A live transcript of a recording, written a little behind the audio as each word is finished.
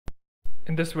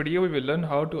In this video, we will learn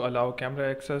how to allow camera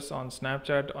access on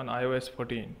Snapchat on iOS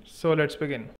 14. So let's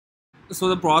begin. So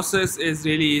the process is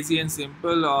really easy and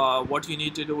simple. What you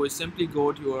need to do is simply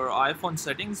go to your iPhone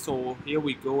settings. So here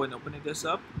we go and opening this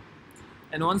up.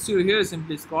 And once you're here,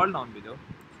 simply scroll down below,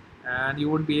 and you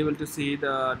would be able to see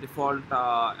the default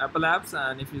Apple apps.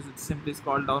 And if you simply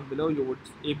scroll down below, you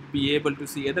would be able to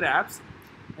see other apps.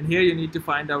 And here you need to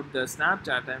find out the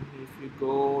Snapchat. And if you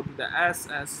go to the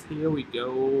SS, here we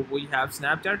go. We have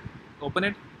Snapchat. Open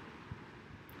it,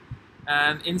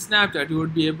 and in Snapchat you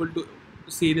would be able to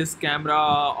see this camera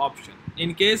option.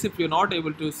 In case if you're not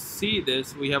able to see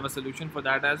this, we have a solution for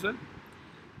that as well.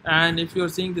 And if you're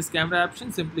seeing this camera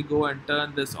option, simply go and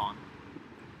turn this on.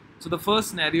 So the first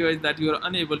scenario is that you're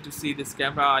unable to see this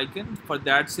camera icon. For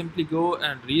that, simply go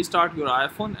and restart your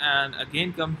iPhone and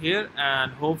again come here,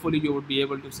 and hopefully you would be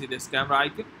able to see this camera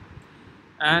icon.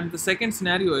 And the second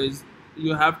scenario is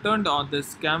you have turned on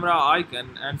this camera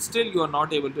icon and still you are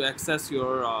not able to access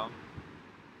your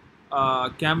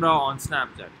camera on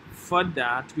Snapchat. For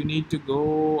that, you need to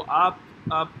go up,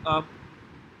 up, up,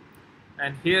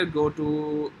 and here go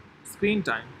to screen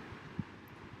time,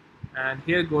 and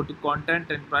here go to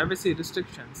content and privacy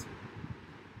restrictions.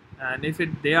 And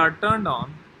they are turned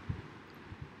on,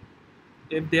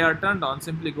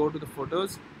 simply go to the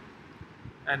photos,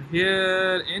 and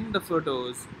here in the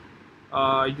photos,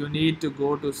 you need to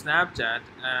go to Snapchat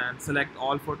and select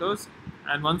all photos.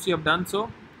 And once you have done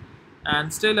so,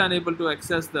 and still unable to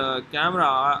access the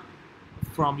camera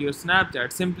from your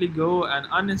Snapchat, simply go and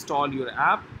uninstall your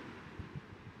app,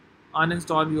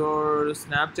 uninstall your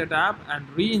Snapchat app, and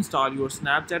reinstall your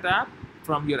Snapchat app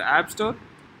from your app store.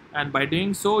 And by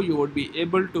doing so, you would be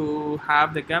able to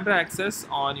have the camera access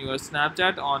on your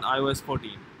Snapchat on iOS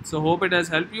 14. So hope it has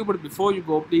helped you, but before you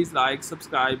go, please like,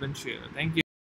 subscribe and share. Thank you.